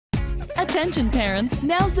Attention parents,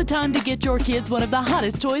 now's the time to get your kids one of the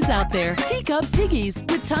hottest toys out there, Teacup Piggies,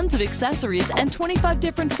 with tons of accessories and 25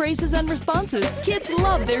 different phrases and responses. Kids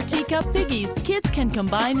love their Teacup Piggies. Kids can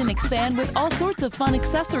combine and expand with all sorts of fun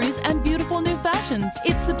accessories and beautiful new fashions.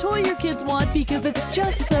 It's the toy your kids want because it's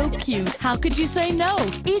just so cute. How could you say no?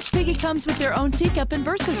 Each Piggy comes with their own teacup and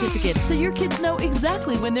birth certificate, so your kids know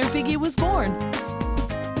exactly when their Piggy was born.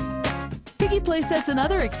 Piggy play sets and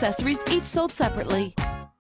other accessories each sold separately.